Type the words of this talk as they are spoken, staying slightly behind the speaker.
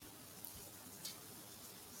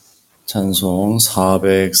찬송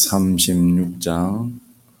 436장,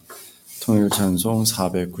 통일 찬송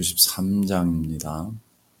 493장입니다.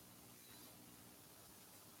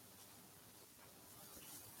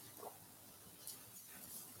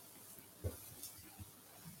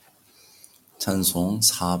 찬송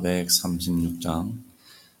 436장,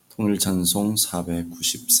 통일 찬송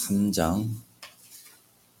 493장.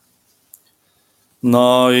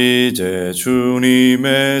 나 이제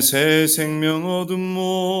주님의 새 생명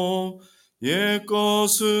얻음모,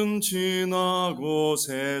 옛것은 지나고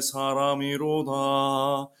새 사람이로다.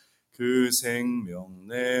 그 생명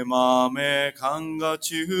내 맘에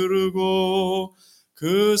강같이 흐르고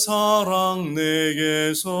그 사랑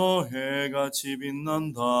내게서 해같이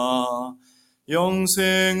빛난다.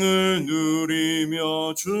 영생을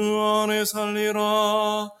누리며 주 안에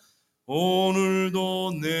살리라.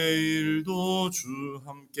 오늘도 내일도 주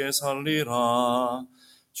함께 살리라.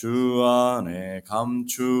 주 안에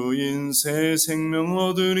감추인 새 생명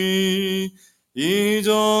얻으니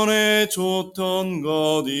이전에 줬던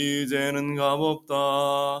것 이제는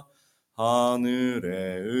값없다.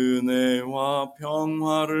 하늘의 은혜와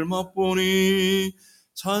평화를 맛보니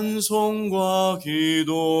찬송과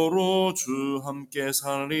기도로 주 함께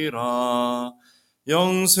살리라.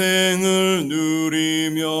 영생을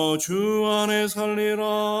누리며 주 안에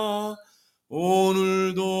살리라.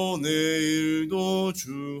 오늘도 내일도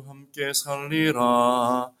주 함께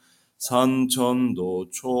살리라. 산천도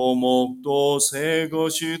초목도 새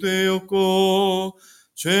것이 되었고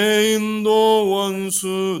죄인도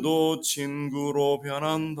원수도 친구로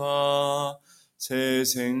변한다. 새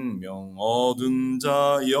생명 얻은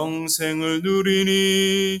자 영생을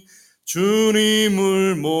누리니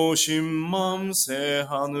주님을 모신 맘 새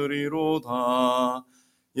하늘이로다.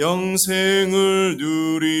 영생을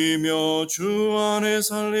누리며 주 안에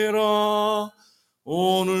살리라.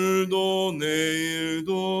 오늘도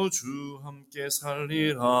내일도 주 함께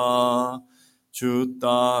살리라. 주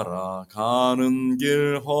따라가는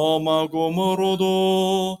길 험하고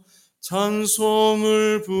멀어도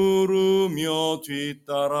찬송을 부르며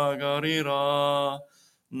뒤따라가리라.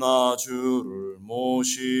 나 주를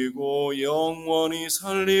모시고 영원히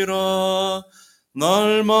살리라.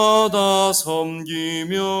 날마다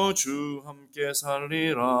섬기며 주 함께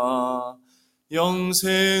살리라.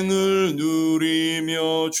 영생을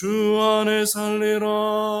누리며 주 안에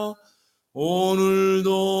살리라.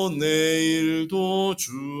 오늘도 내일도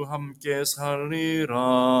주 함께 살리라.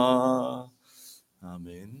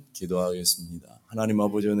 아멘. 기도하겠습니다. 하나님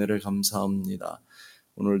아버지 은혜를 감사합니다.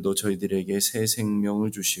 오늘도 저희들에게 새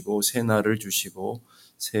생명을 주시고 새 날을 주시고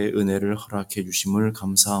새 은혜를 허락해 주심을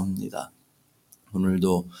감사합니다.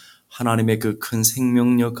 오늘도 하나님의 그 큰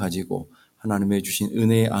생명력 가지고 하나님의 주신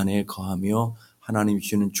은혜 안에 거하며 하나님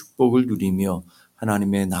주시는 축복을 누리며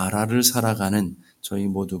하나님의 나라를 살아가는 저희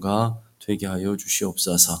모두가 되게 하여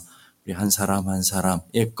주시옵소서. 우리 한 사람 한 사람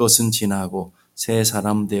옛것은 지나고 새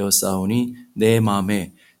사람 되어 싸우니 내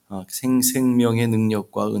마음에 생명의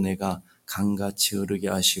능력과 은혜가 강같이 흐르게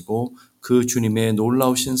하시고 그 주님의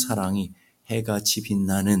놀라우신 사랑이 해같이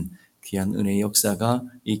빛나는 귀한 은혜의 역사가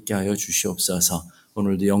있게 하여 주시옵소서.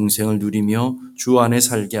 오늘도 영생을 누리며 주 안에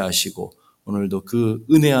살게 하시고 오늘도 그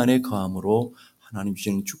은혜 안에 거함으로 하나님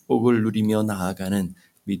주시는 축복을 누리며 나아가는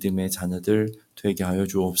믿음의 자녀들 되게 하여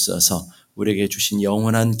주옵소서. 우리에게 주신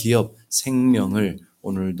영원한 기업 생명을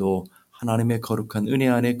오늘도 하나님의 거룩한 은혜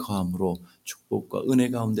안에 거함으로 축복과 은혜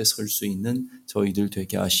가운데 설 수 있는 저희들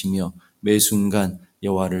되게 하시며 매 순간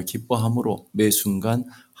여호와를 기뻐함으로 매 순간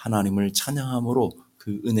하나님을 찬양함으로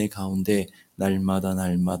그 은혜 가운데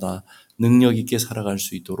날마다 능력 있게 살아갈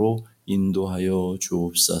수 있도록 인도하여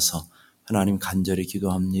주옵소서. 하나님 간절히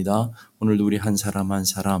기도합니다. 오늘도 우리 한 사람 한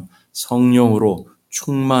사람 성령으로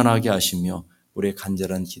충만하게 하시며 우리의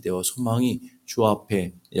간절한 기대와 소망이 주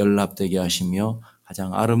앞에 연락되게 하시며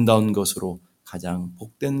가장 아름다운 것으로 가장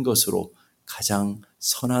복된 것으로 가장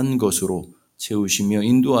선한 것으로 채우시며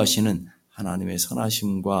인도하시는 하나님의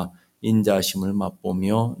선하심과 인자하심을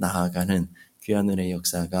맛보며 나아가는 귀한 은혜의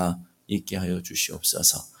역사가 있게 하여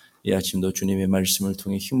주시옵소서. 이 아침도 주님의 말씀을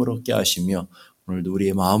통해 힘을 얻게 하시며 오늘도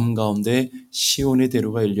우리의 마음 가운데 시온의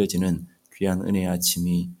대로가 열려지는 귀한 은혜의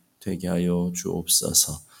아침이 되게 하여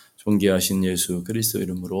주옵소서. 존귀하신 예수 그리스도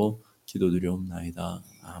이름으로 기도드리옵나이다.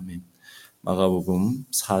 아멘. 마가복음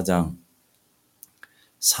 4장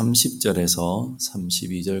 30절에서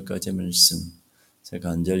 32절까지의 말씀,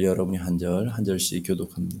 제가 한 절 여러분이 한 절씩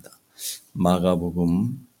교독합니다.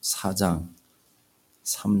 마가복음 4장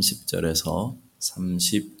 30절에서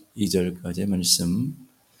 32절까지의 말씀,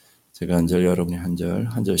 제가 한 절 여러분이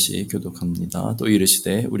한 절씩 교독합니다. 또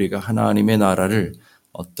이르시되 우리가 하나님의 나라를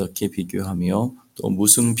어떻게 비교하며 또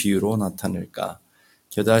무슨 비유로 나타낼까?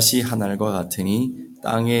 겨자씨 한 알과 같으니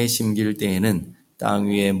땅에 심길 때에는 땅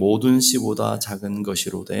위의 모든 씨보다 작은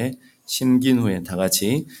것이로되 심긴 후에 다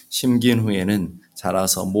같이 심긴 후에는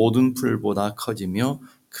자라서 모든 풀보다 커지며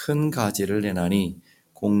큰 가지를 내나니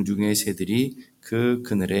공중의 새들이 그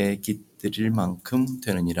그늘에 깃들일 만큼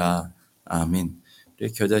되느니라. 아멘.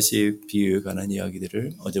 겨자씨 비유에 관한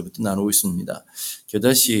이야기들을 어제부터 나누고 있습니다.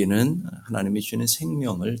 겨자씨는 하나님이 주는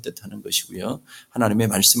생명을 뜻하는 것이고요. 하나님의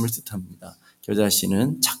말씀을 뜻합니다.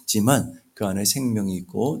 겨자씨는 작지만 그 안에 생명이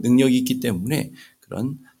있고 능력이 있기 때문에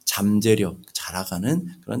그런 잠재력, 자라가는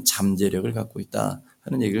그런 잠재력을 갖고 있다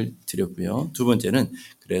하는 얘기를 드렸고요. 두 번째는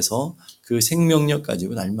그래서 그 생명력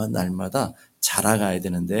가지고 날마다 자라가야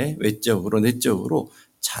되는데 외적으로 내적으로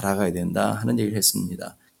자라가야 된다 하는 얘기를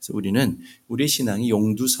했습니다. 그래서 우리는 우리 신앙이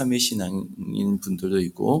용두삼의 신앙인 분들도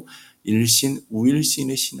있고 일신,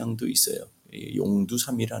 우일신의 신앙도 있어요.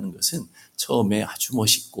 용두삼이라는 것은 처음에 아주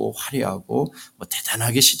멋있고 화려하고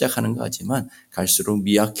대단하게 시작하는 것 같지만 갈수록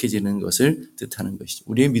미약해지는 것을 뜻하는 것이죠.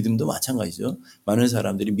 우리의 믿음도 마찬가지죠. 많은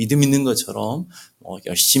사람들이 믿음 있는 것처럼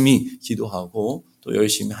열심히 기도하고 또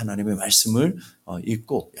열심히 하나님의 말씀을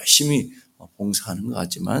읽고 열심히 봉사하는 것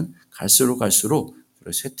같지만 갈수록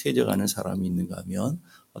쇠퇴해져가는 사람이 있는가 하면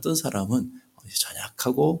어떤 사람은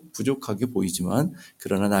전약하고 부족하게 보이지만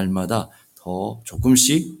그러나 날마다 더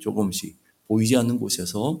조금씩 보이지 않는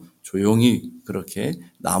곳에서 조용히 그렇게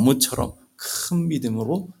나무처럼 큰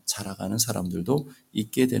믿음으로 자라가는 사람들도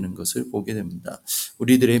있게 되는 것을 보게 됩니다.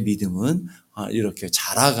 우리들의 믿음은 이렇게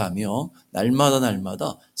자라가며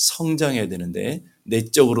날마다 성장해야 되는데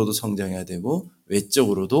내적으로도 성장해야 되고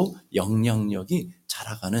외적으로도 영향력이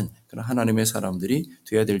자라가는 그런 하나님의 사람들이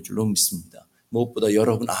되어야 될 줄로 믿습니다. 무엇보다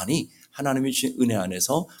여러분 안이 하나님의 주신 은혜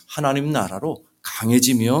안에서 하나님 나라로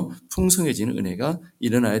강해지며 풍성해지는 은혜가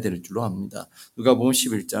일어나야 될 줄로 압니다. 누가복음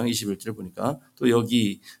 11장 21절 보니까 또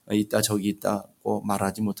여기 있다 저기 있다고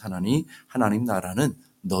말하지 못하나니 하나님 나라는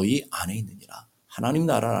너희 안에 있느니라. 하나님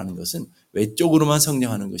나라라는 것은 외적으로만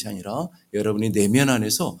성장하는 것이 아니라 여러분이 내면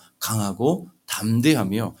안에서 강하고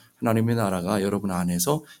담대하며 하나님의 나라가 여러분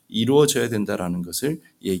안에서 이루어져야 된다는 것을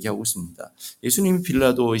얘기하고 있습니다. 예수님이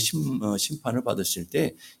빌라도의 심판을 받으실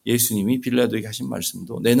때 예수님이 빌라도에게 하신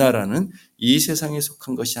말씀도 내 나라는 이 세상에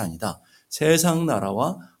속한 것이 아니다. 세상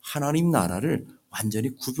나라와 하나님 나라를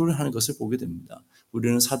완전히 구별하는 것을 보게 됩니다.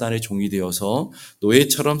 우리는 사단의 종이 되어서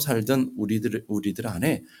노예처럼 살던 우리들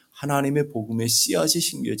안에 하나님의 복음의 씨앗이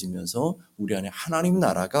심겨지면서 우리 안에 하나님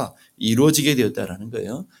나라가 이루어지게 되었다라는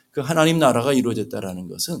거예요. 그 하나님 나라가 이루어졌다라는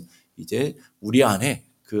것은 이제 우리 안에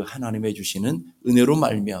그 하나님의 주시는 은혜로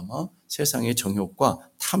말미암아 세상의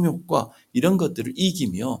정욕과 탐욕과 이런 것들을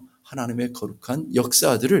이기며 하나님의 거룩한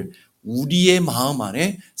역사들을 우리의 마음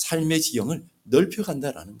안에 삶의 지형을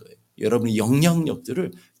넓혀간다라는 거예요. 여러분의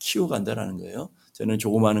영향력들을 키워간다라는 거예요. 저는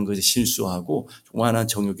조그마한 것에 실수하고 조그마한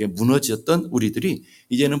정욕에 무너졌던 우리들이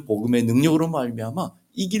이제는 복음의 능력으로 말미암아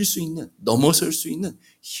이길 수 있는, 넘어설 수 있는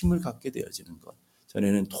힘을 갖게 되어지는 것.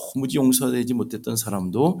 전에는 도무지 용서되지 못했던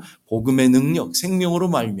사람도 복음의 능력, 생명으로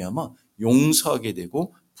말미암아 용서하게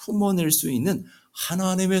되고 품어낼 수 있는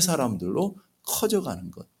하나님의 사람들로 커져가는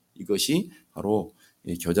것. 이것이 바로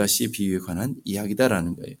겨자씨 비유에 관한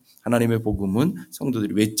이야기다라는 거예요. 하나님의 복음은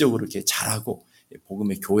성도들이 외적으로 이렇게 자라고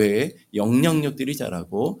복음의 교회의 영향력들이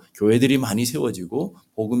자라고 교회들이 많이 세워지고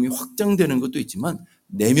복음이 확장되는 것도 있지만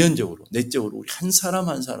내면적으로, 내적으로 우리 한 사람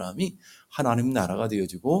한 사람이 하나님 나라가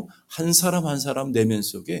되어지고 한 사람 내면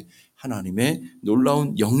속에 하나님의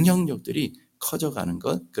놀라운 영향력들이 커져가는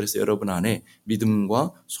것. 그래서 여러분 안에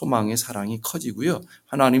믿음과 소망의 사랑이 커지고요.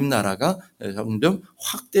 하나님 나라가 점점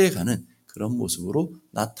확대해가는 그런 모습으로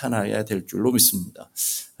나타나야 될 줄로 믿습니다.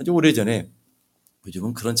 아주 오래전에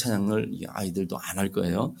요즘은 그런 찬양을 아이들도 안 할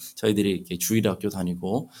거예요. 저희들이 이렇게 주일학교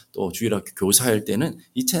다니고 또 주일학교 교사할 때는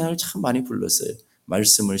이 찬양을 참 많이 불렀어요.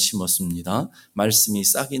 말씀을 심었습니다. 말씀이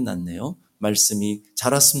싹이 났네요. 말씀이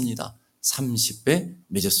자랐습니다. 30배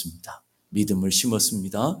맺었습니다. 믿음을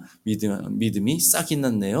심었습니다. 믿음이 싹이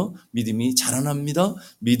났네요. 믿음이 자라납니다.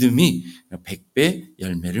 믿음이 100배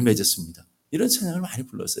열매를 맺었습니다. 이런 찬양을 많이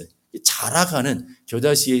불렀어요. 자라가는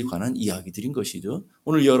겨자씨에 관한 이야기들인 것이죠.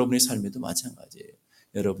 오늘 여러분의 삶에도 마찬가지예요.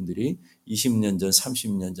 여러분들이 20년 전,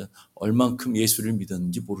 30년 전 얼만큼 예수를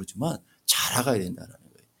믿었는지 모르지만 자라가야 된다는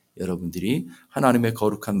거예요. 여러분들이 하나님의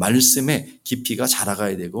거룩한 말씀의 깊이가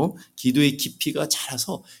자라가야 되고 기도의 깊이가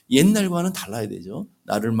자라서 옛날과는 달라야 되죠.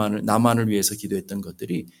 나만을 위해서 기도했던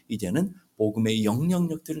것들이 이제는 복음의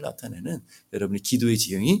영향력들을 나타내는 여러분의 기도의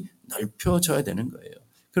지형이 넓혀져야 되는 거예요.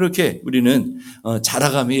 그렇게 우리는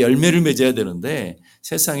자라가며 열매를 맺어야 되는데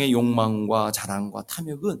세상의 욕망과 자랑과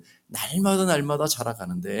탐욕은 날마다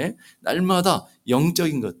자라가는데 날마다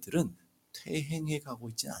영적인 것들은 퇴행해 가고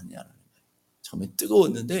있지 않냐는 거예요. 처음에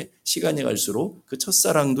뜨거웠는데 시간이 갈수록 그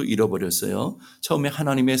첫사랑도 잃어버렸어요. 처음에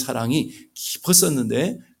하나님의 사랑이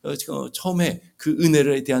깊었었는데 처음에 그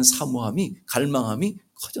은혜에 대한 사모함이 갈망함이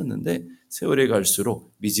커졌는데 세월이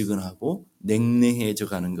갈수록 미지근하고 냉랭해져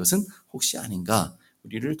가는 것은 혹시 아닌가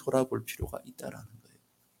우리를 돌아볼 필요가 있다라는 거예요.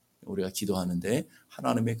 우리가 기도하는데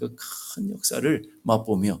하나님의 그 큰 역사를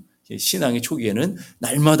맛보며 신앙의 초기에는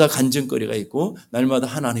날마다 간증거리가 있고 날마다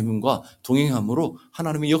하나님과 동행함으로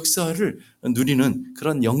하나님의 역사를 누리는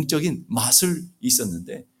그런 영적인 맛을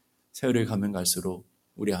있었는데 세월이 가면 갈수록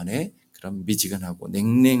우리 안에 그런 미지근하고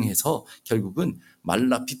냉랭해서 결국은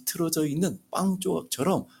말라 비틀어져 있는 빵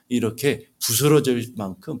조각처럼 이렇게 부스러질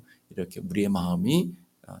만큼 이렇게 우리의 마음이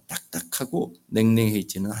딱딱하고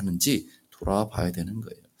냉랭해지는 않은지 돌아봐야 되는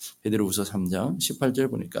거예요. 베드로후서 3장 18절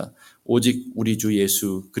보니까 오직 우리 주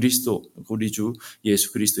예수 그리스도의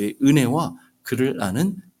은혜와 그를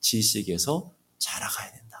아는 지식에서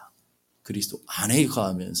자라가야 된다. 그리스도 안에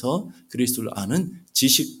거하면서 그리스도를 아는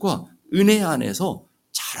지식과 은혜 안에서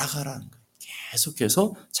자라가라는 거예요.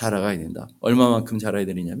 계속해서 자라가야 된다. 얼마만큼 자라야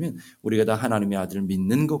되느냐면 우리가 다 하나님의 아들을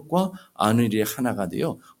믿는 것과 아는 일이 하나가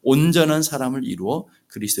되어 온전한 사람을 이루어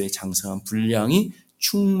그리스도의 장성한 분량이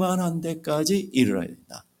충만한 데까지 이르러야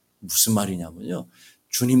된다. 무슨 말이냐면요.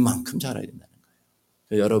 주님만큼 자라야 된다는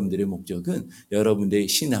거예요. 여러분들의 목적은 여러분들의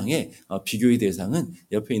신앙의 비교의 대상은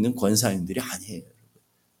옆에 있는 권사님들이 아니에요.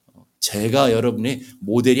 제가 여러분의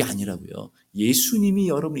모델이 아니라고요. 예수님이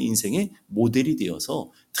여러분의 인생의 모델이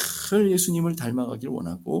되어서 늘 예수님을 닮아가길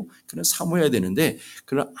원하고 그는 사모해야 되는데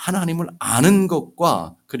그를 하나님을 아는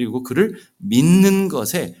것과 그리고 그를 믿는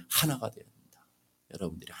것에 하나가 되어야 된다.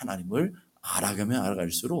 여러분들이 하나님을 알아가면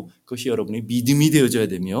알아갈수록 그것이 여러분의 믿음이 되어져야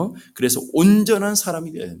되며 그래서 온전한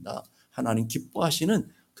사람이 되어야 된다. 하나님 기뻐하시는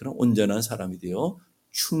그런 온전한 사람이 되어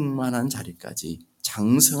충만한 자리까지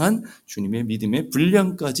장성한 주님의 믿음의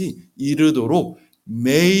분량까지 이르도록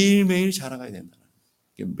매일매일 자라가야 된다.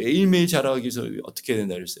 매일매일 자라가기 위해서 어떻게 해야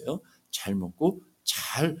된다 그랬어요? 잘 먹고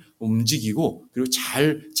잘 움직이고 그리고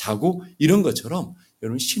잘 자고 이런 것처럼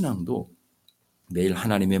여러분 신앙도 매일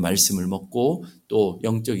하나님의 말씀을 먹고 또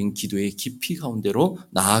영적인 기도의 깊이 가운데로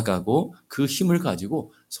나아가고 그 힘을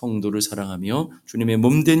가지고 성도를 사랑하며 주님의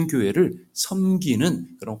몸된 교회를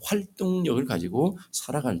섬기는 그런 활동력을 가지고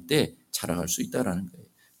살아갈 때 자라갈 수 있다는 거예요.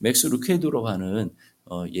 맥스 루케도라고 하는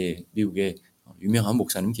미국의 유명한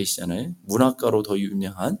목사님 계시잖아요. 문학가로 더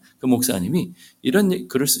유명한 그 목사님이 이런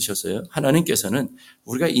글을 쓰셨어요. 하나님께서는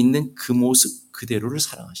우리가 있는 그 모습 그대로를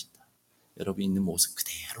사랑하신다. 여러분이 있는 모습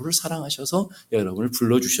그대로를 사랑하셔서 여러분을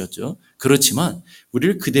불러주셨죠. 그렇지만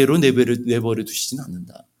우리를 그대로 내버려 두시진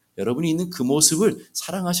않는다. 여러분이 있는 그 모습을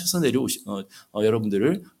사랑하셔서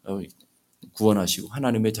여러분들을 구원하시고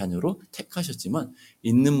하나님의 자녀로 택하셨지만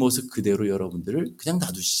있는 모습 그대로 여러분들을 그냥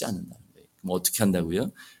놔두시지 않는다는 거예요. 그럼 어떻게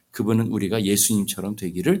한다고요? 그분은 우리가 예수님처럼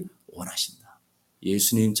되기를 원하신다.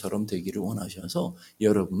 예수님처럼 되기를 원하셔서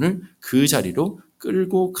여러분을 그 자리로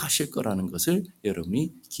끌고 가실 거라는 것을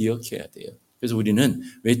여러분이 기억해야 돼요. 그래서 우리는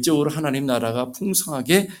외적으로 하나님 나라가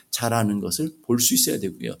풍성하게 자라는 것을 볼 수 있어야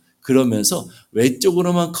되고요. 그러면서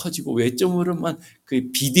외적으로만 커지고 외적으로만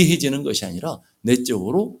비대해지는 것이 아니라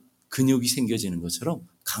내적으로 근육이 생겨지는 것처럼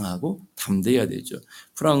강하고 담대해야 되죠.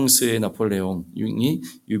 프랑스의 나폴레옹이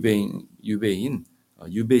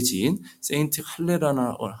유배지인 세인트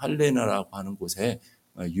할레나라고 하는 곳에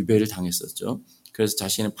유배를 당했었죠. 그래서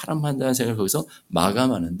자신의 파란만장한 생을 거기서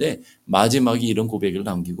마감하는데 마지막에 이런 고백을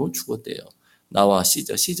남기고 죽었대요. 나와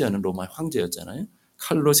시저는 로마의 황제였잖아요.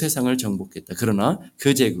 칼로 세상을 정복했다. 그러나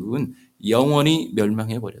그 제국은 영원히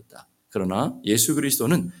멸망해버렸다. 그러나 예수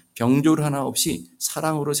그리스도는 병졸 하나 없이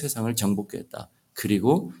사랑으로 세상을 정복했다.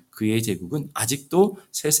 그리고 그의 제국은 아직도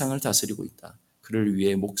세상을 다스리고 있다. 그를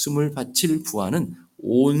위해 목숨을 바칠 부하는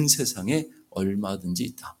온 세상에 얼마든지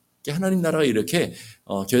있다. 하나님 나라가 이렇게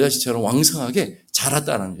겨자씨처럼 왕성하게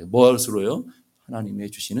자랐다는 거예요. 무엇으로요?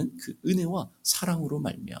 하나님의 주시는 그 은혜와 사랑으로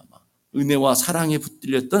말미암아 은혜와 사랑에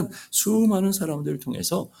붙들렸던 수많은 사람들을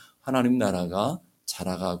통해서 하나님 나라가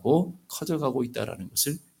자라가고 커져가고 있다는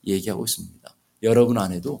것을 얘기하고 있습니다. 여러분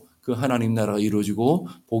안에도 그 하나님 나라가 이루어지고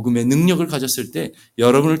복음의 능력을 가졌을 때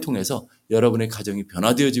여러분을 통해서 여러분의 가정이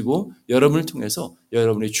변화되어지고 여러분을 통해서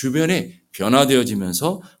여러분의 주변에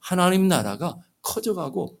변화되어지면서 하나님 나라가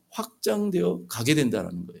커져가고 확장되어 가게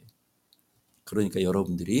된다는 거예요. 그러니까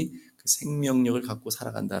여러분들이 그 생명력을 갖고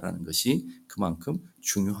살아간다는 것이 그만큼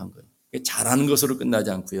중요한 거예요. 잘하는 것으로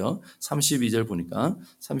끝나지 않고요. 32절 보니까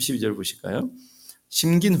 32절 보실까요?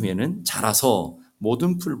 심긴 후에는 자라서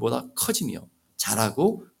모든 풀보다 커지며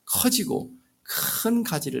자라고 커지고 큰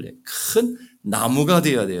가지를 내 큰 나무가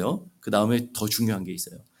되어야 돼요. 그 다음에 더 중요한 게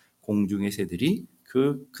있어요. 공중의 새들이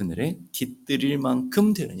그 그늘에 깃들일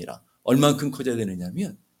만큼 되느니라. 얼만큼 커져야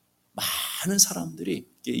되느냐면 많은 사람들이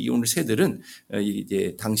오늘 새들은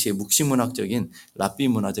이제 당시의 묵시문학적인 랍비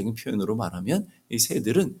문화적인 표현으로 말하면 이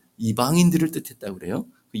새들은 이방인들을 뜻했다고 그래요.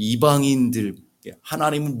 그 이방인들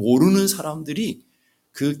하나님을 모르는 사람들이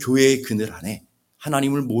그 교회의 그늘 안에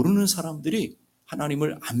하나님을 모르는 사람들이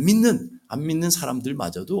하나님을 안 믿는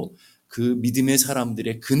사람들마저도 그 믿음의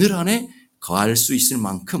사람들의 그늘 안에 거할 수 있을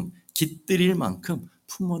만큼 깃들일 만큼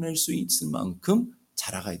품어낼 수 있을 만큼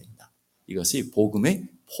자라가야 된다. 이것이 복음의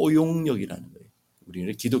포용력이라는 거예요.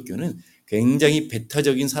 우리는 기독교는 굉장히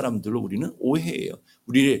배타적인 사람들로 우리는 오해해요.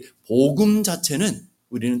 우리의 복음 자체는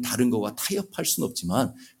우리는 다른 것과 타협할 수는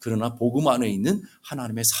없지만 그러나 복음 안에 있는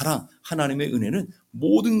하나님의 사랑, 하나님의 은혜는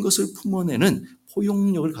모든 것을 품어내는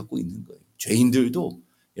포용력을 갖고 있는 거예요. 죄인들도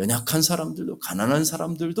연약한 사람들도 가난한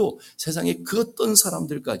사람들도 세상의 그 어떤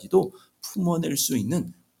사람들까지도 품어낼 수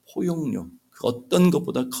있는 포용력, 그 어떤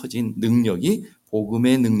것보다 커진 능력이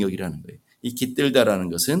복음의 능력이라는 거예요. 이 깃들다라는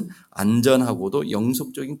것은 안전하고도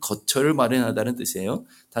영속적인 거처를 마련하다는 뜻이에요.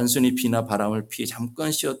 단순히 비나 바람을 피해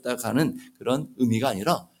잠깐 쉬었다 가는 그런 의미가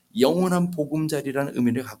아니라 영원한 보금자리라는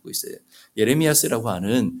의미를 갖고 있어요. 예레미야스라고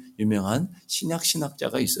하는 유명한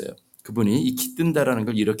신약신학자가 있어요. 그분이 이 깃든다라는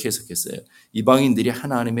걸 이렇게 해석했어요. 이방인들이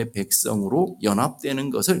하나님의 백성으로 연합되는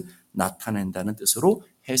것을 나타낸다는 뜻으로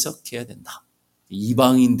해석해야 된다.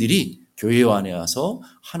 이방인들이 교회 안에 와서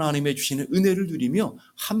하나님의 주시는 은혜를 누리며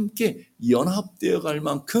함께 연합되어 갈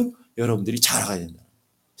만큼 여러분들이 자라가야 된다.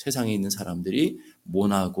 세상에 있는 사람들이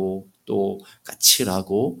모나고 또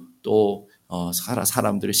까칠하고 또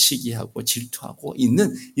사람들을 시기하고 질투하고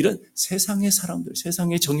있는 이런 세상의 사람들,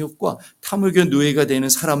 세상의 정욕과 탐욕의 노예가 되는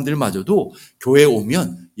사람들마저도 교회에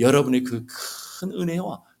오면 여러분의 그 큰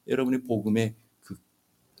은혜와 여러분의 복음의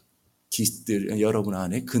여러분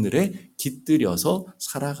안에 그늘에 깃들여서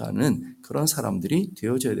살아가는 그런 사람들이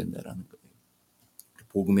되어져야 된다는 거예요.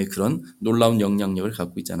 복음의 그런 놀라운 영향력을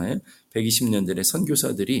갖고 있잖아요. 120년 전에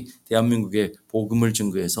선교사들이 대한민국에 복음을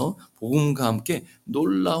증거해서 복음과 함께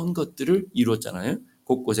놀라운 것들을 이루었잖아요.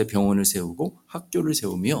 곳곳에 병원을 세우고 학교를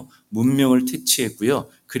세우며 문명을 퇴치했고요.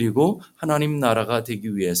 그리고 하나님 나라가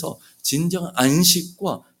되기 위해서 진정한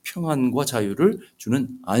안식과 평안과 자유를 주는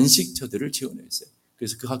안식처들을 지어냈어요.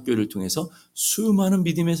 그래서 그 학교를 통해서 수많은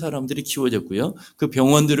믿음의 사람들이 키워졌고요. 그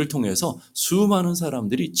병원들을 통해서 수많은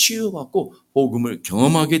사람들이 치유받고 복음을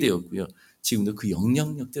경험하게 되었고요. 지금도 그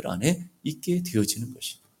영향력들 안에 있게 되어지는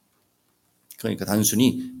것입니다. 그러니까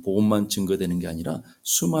단순히 복음만 증거되는 게 아니라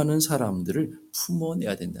수많은 사람들을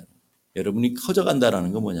품어내야 된다는 거예요. 여러분이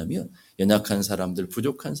커져간다는 건 뭐냐면 연약한 사람들,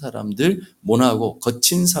 부족한 사람들, 모나고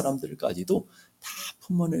거친 사람들까지도 다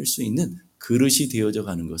품어낼 수 있는 그릇이 되어져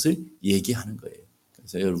가는 것을 얘기하는 거예요.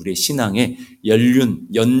 그래서 우리의 신앙의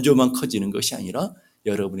연조만 커지는 것이 아니라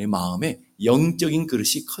여러분의 마음에 영적인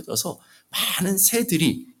그릇이 커져서 많은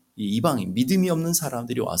새들이 이방인, 믿음이 없는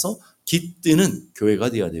사람들이 와서 깃드는 교회가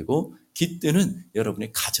되어야 되고 깃드는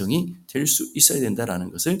여러분의 가정이 될 수 있어야 된다는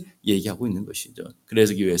것을 얘기하고 있는 것이죠.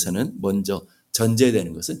 그래서 교회에서는 먼저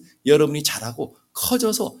전제되는 것은 여러분이 자라고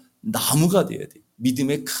커져서 나무가 되어야 돼요.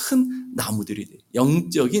 믿음의 큰 나무들이 돼요.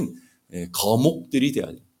 영적인 거목들이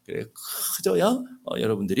되어야 돼요. 그래 커져야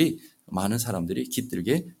여러분들이 많은 사람들이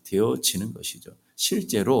깃들게 되어지는 것이죠.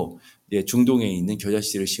 실제로 중동에 있는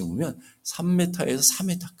겨자씨를 심으면 3m에서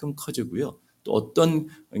 4m큼 커지고요. 또 어떤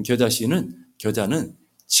겨자는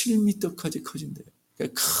 7m까지 커진대요.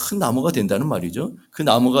 그러니까 큰 나무가 된다는 말이죠. 그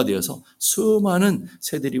나무가 되어서 수많은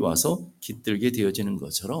새들이 와서 깃들게 되어지는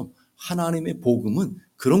것처럼 하나님의 복음은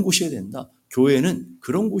그런 곳이어야 된다. 교회는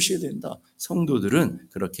그런 곳이어야 된다. 성도들은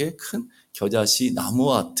그렇게 큰 겨자씨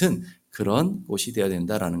나무와 같은 그런 곳이 되어야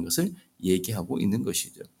된다라는 것을 얘기하고 있는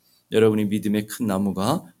것이죠. 여러분이 믿음의 큰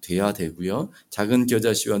나무가 돼야 되고요. 작은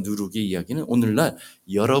겨자씨와 누룩의 이야기는 오늘날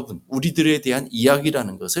우리들에 대한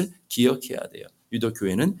이야기라는 것을 기억해야 돼요. 유독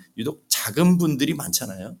교회는 유독 작은 분들이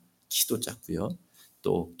많잖아요. 키도 작고요.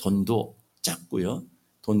 또 돈도 작고요.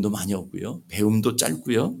 돈도 많이 없고요. 배움도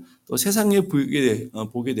짧고요. 또 세상에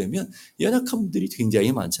보게 되면 연약한 분들이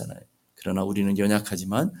굉장히 많잖아요. 그러나 우리는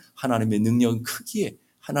연약하지만 하나님의 능력은 크기에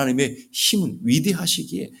하나님의 힘은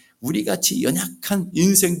위대하시기에 우리같이 연약한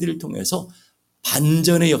인생들을 통해서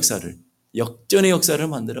반전의 역사를, 역전의 역사를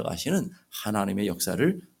만들어 가시는 하나님의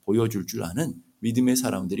역사를 보여줄 줄 아는 믿음의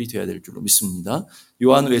사람들이 되어야 될 줄로 믿습니다.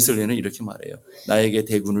 요한 웨슬리는 이렇게 말해요. 나에게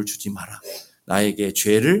대군을 주지 마라. 나에게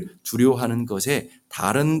죄를 두려워하는 것에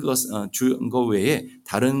다른 것 외에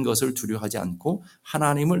다른 것을 두려워하지 않고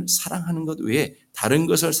하나님을 사랑하는 것 외에 다른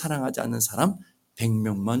것을 사랑하지 않는 사람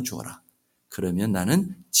 100명만 주어라. 그러면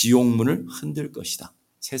나는 지옥문을 흔들 것이다.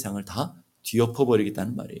 세상을 다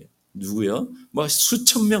뒤엎어버리겠다는 말이에요. 누구요?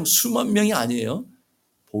 수천 명, 수만 명이 아니에요.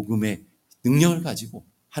 복음의 능력을 가지고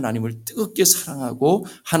하나님을 뜨겁게 사랑하고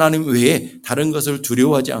하나님 외에 다른 것을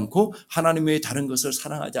두려워하지 않고 하나님 외에 다른 것을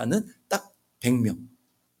사랑하지 않는 딱 100명.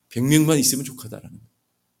 100명만 있으면 좋겠다라는 거예요.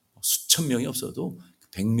 수천 명이 없어도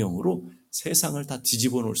 100명으로 세상을 다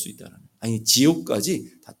뒤집어 놓을 수 있다라는, 아니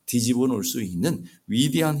지옥까지 다 뒤집어 놓을 수 있는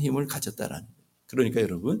위대한 힘을 가졌다라는 거예요. 그러니까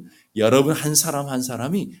여러분 한 사람 한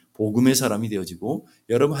사람이 복음의 사람이 되어지고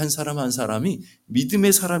여러분 한 사람 한 사람이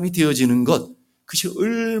믿음의 사람이 되어지는 것, 그것이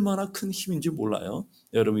얼마나 큰 힘인지 몰라요.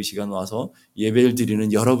 여러분 이 시간 와서 예배를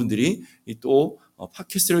드리는 여러분들이 또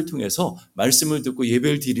팟캐스트를 통해서 말씀을 듣고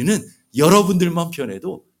예배를 드리는 여러분들만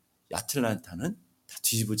편해도 아틀란타는 다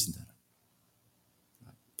뒤집어진다.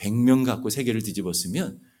 100명 갖고 세계를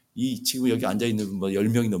뒤집었으면 지금 여기 앉아있는 분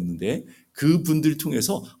 10명이 넘는데 그분들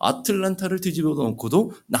통해서 아틀란타를 뒤집어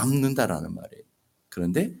놓고도 남는다라는 말이에요.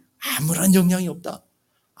 그런데 아무런 영향이 없다.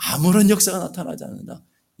 아무런 역사가 나타나지 않는다.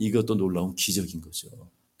 이것도 놀라운 기적인 거죠.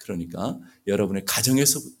 그러니까 여러분의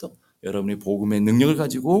가정에서부터 여러분의 복음의 능력을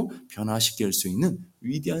가지고 변화시킬 수 있는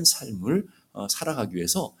위대한 삶을 살아가기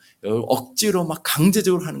위해서 억지로 막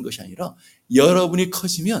강제적으로 하는 것이 아니라 여러분이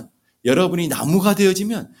커지면, 여러분이 나무가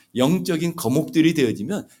되어지면, 영적인 거목들이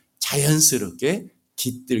되어지면 자연스럽게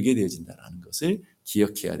깃들게 되어진다는 것을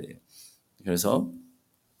기억해야 돼요. 그래서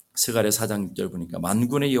스가랴 4장 6절 보니까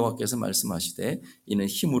만군의 여호와께서 말씀하시되 이는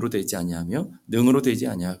힘으로 되지 아니하며 능으로 되지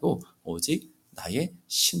아니하고 오직 나의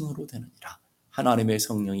신으로 되느니라. 하나님의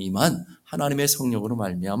성령이 임한 하나님의 성령으로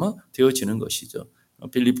말미암아 되어지는 것이죠.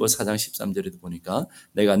 빌립보 4장 13절에도 보니까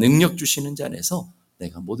내가 능력 주시는 자 안에서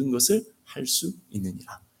내가 모든 것을 할 수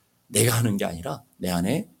있느니라. 내가 하는 게 아니라 내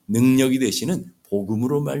안에 능력이 되시는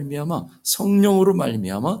복음으로 말미암아 성령으로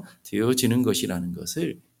말미암아 되어지는 것이라는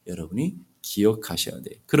것을 여러분이 기억하셔야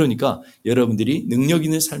돼요. 그러니까 여러분들이 능력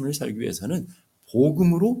있는 삶을 살기 위해서는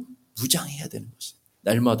복음으로 무장해야 되는 것이에요.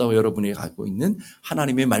 날마다 여러분이 갖고 있는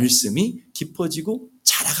하나님의 말씀이 깊어지고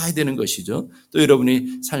자라가야 되는 것이죠. 또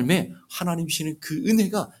여러분의 삶에 하나님 주시는 그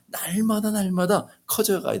은혜가 날마다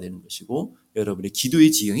커져가야 되는 것이고 여러분의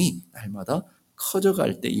기도의 지형이 날마다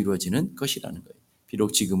커져갈 때 이루어지는 것이라는 거예요.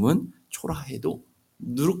 비록 지금은 초라해도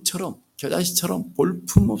누룩처럼 겨자씨처럼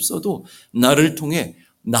볼품 없어도 나를 통해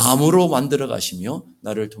나무로 만들어 가시며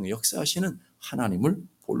나를 통해 역사하시는 하나님을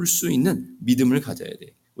볼 수 있는 믿음을 가져야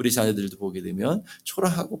돼요. 우리 자녀들도 보게 되면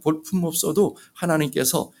초라하고 볼품 없어도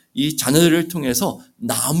하나님께서 이 자녀들을 통해서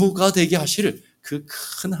나무가 되게 하실 그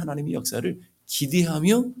큰 하나님의 역사를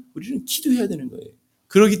기대하며 우리는 기도해야 되는 거예요.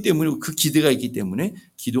 그렇기 때문에 그 기대가 있기 때문에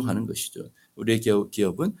기도하는 것이죠. 우리의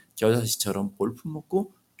기업은 겨자씨처럼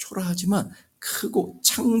볼품없고 초라하지만 크고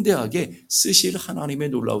창대하게 쓰실 하나님의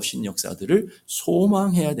놀라우신 역사들을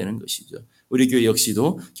소망해야 되는 것이죠. 우리 교회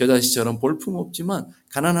역시도 겨자씨처럼 볼품없지만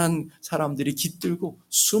가난한 사람들이 깃들고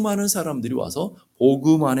수많은 사람들이 와서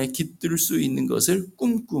복음 안에 깃들 수 있는 것을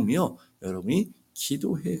꿈꾸며 여러분이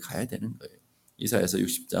기도해 가야 되는 거예요. 이사야서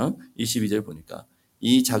 60장 22절 보니까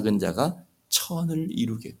이 작은 자가 천을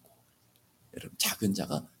이루겠고, 여러분 작은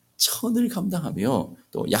자가 천을 감당하며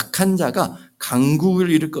또 약한 자가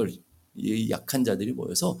강국을 이룰 걸. 이 약한 자들이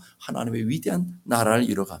모여서 하나님의 위대한 나라를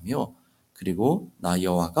이뤄가며 그리고 나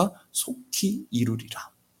여호와가 속히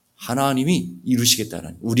이루리라. 하나님이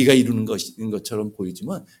이루시겠다는, 우리가 이루는 것처럼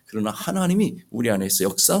보이지만 그러나 하나님이 우리 안에서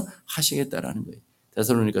역사하시겠다라는 거예요.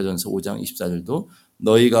 데살로니가전서 5장 24절도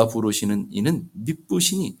너희가 부르시는 이는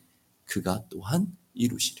미쁘시니 그가 또한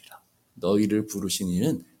이루시리라. 너희를 부르신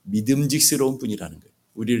이는 믿음직스러운 분이라는 거예요.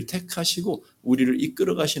 우리를 택하시고 우리를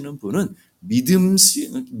이끌어 가시는 분은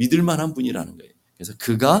믿을 만한 분이라는 거예요. 그래서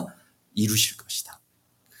그가 이루실 것이다.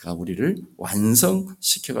 그가 우리를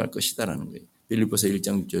완성시켜 갈 것이다라는 거예요. 빌립보서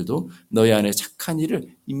 1장 6절도 너희 안에 착한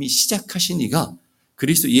일을 이미 시작하신 이가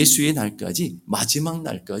그리스도 예수의 날까지, 마지막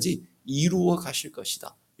날까지 이루어 가실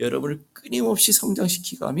것이다. 여러분을 끊임없이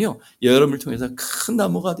성장시키가며 여러분을 통해서 큰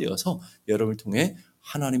나무가 되어서 여러분을 통해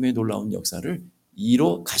하나님의 놀라운 역사를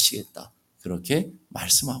이루어 가시겠다. 그렇게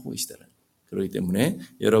말씀하고 계시더라고요. 그렇기 때문에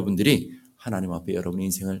여러분들이 하나님 앞에 여러분의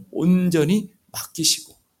인생을 온전히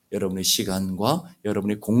맡기시고 여러분의 시간과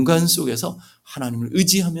여러분의 공간 속에서 하나님을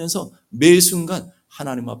의지하면서 매 순간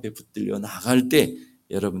하나님 앞에 붙들려 나갈 때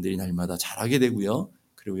여러분들이 날마다 자라게 되고요.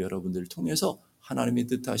 그리고 여러분들을 통해서 하나님의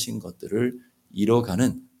뜻하신 것들을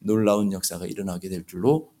이뤄가는 놀라운 역사가 일어나게 될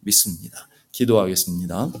줄로 믿습니다.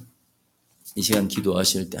 기도하겠습니다. 이 시간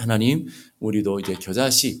기도하실 때 하나님, 우리도 이제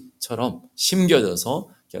겨자씨처럼 심겨져서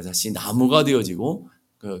겨자씨 나무가 되어지고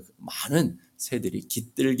그 많은 새들이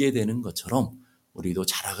깃들게 되는 것처럼 우리도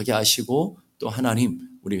자라게 하시고 또 하나님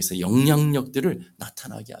우리에게서 영향력들을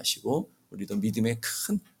나타나게 하시고 우리도 믿음의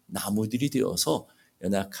큰 나무들이 되어서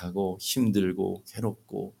연약하고 힘들고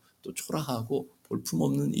괴롭고 또 초라하고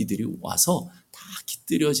볼품없는 이들이 와서 다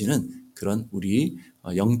깃들여지는 그런 우리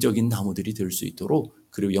영적인 나무들이 될 수 있도록,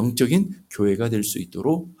 그리고 영적인 교회가 될 수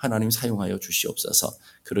있도록 하나님 사용하여 주시옵소서.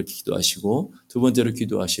 그렇게 기도하시고, 두 번째로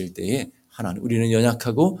기도하실 때에 하나님, 우리는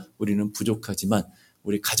연약하고 우리는 부족하지만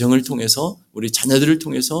우리 가정을 통해서, 우리 자녀들을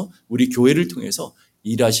통해서, 우리 교회를 통해서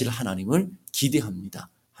일하실 하나님을 기대합니다.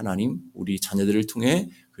 하나님, 우리 자녀들을 통해,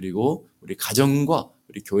 그리고 우리 가정과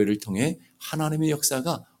우리 교회를 통해 하나님의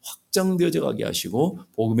역사가 확장되어져 가게 하시고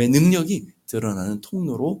복음의 능력이 드러나는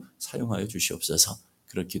통로로 사용하여 주시옵소서.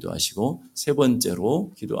 그렇게 기도하시고, 세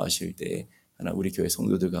번째로 기도하실 때에 하나 우리 교회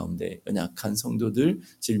성도들 가운데 연약한 성도들,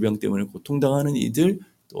 질병 때문에 고통당하는 이들,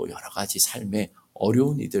 또 여러 가지 삶의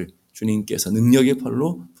어려운 이들 주님께서 능력의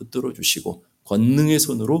팔로 붙들어 주시고 권능의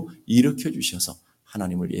손으로 일으켜 주셔서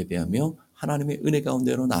하나님을 예배하며 하나님의 은혜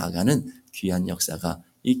가운데로 나아가는 귀한 역사가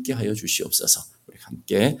있게 하여 주시옵소서. 우리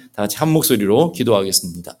함께 다 같이 한 목소리로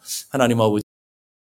기도하겠습니다. 하나님 아버지,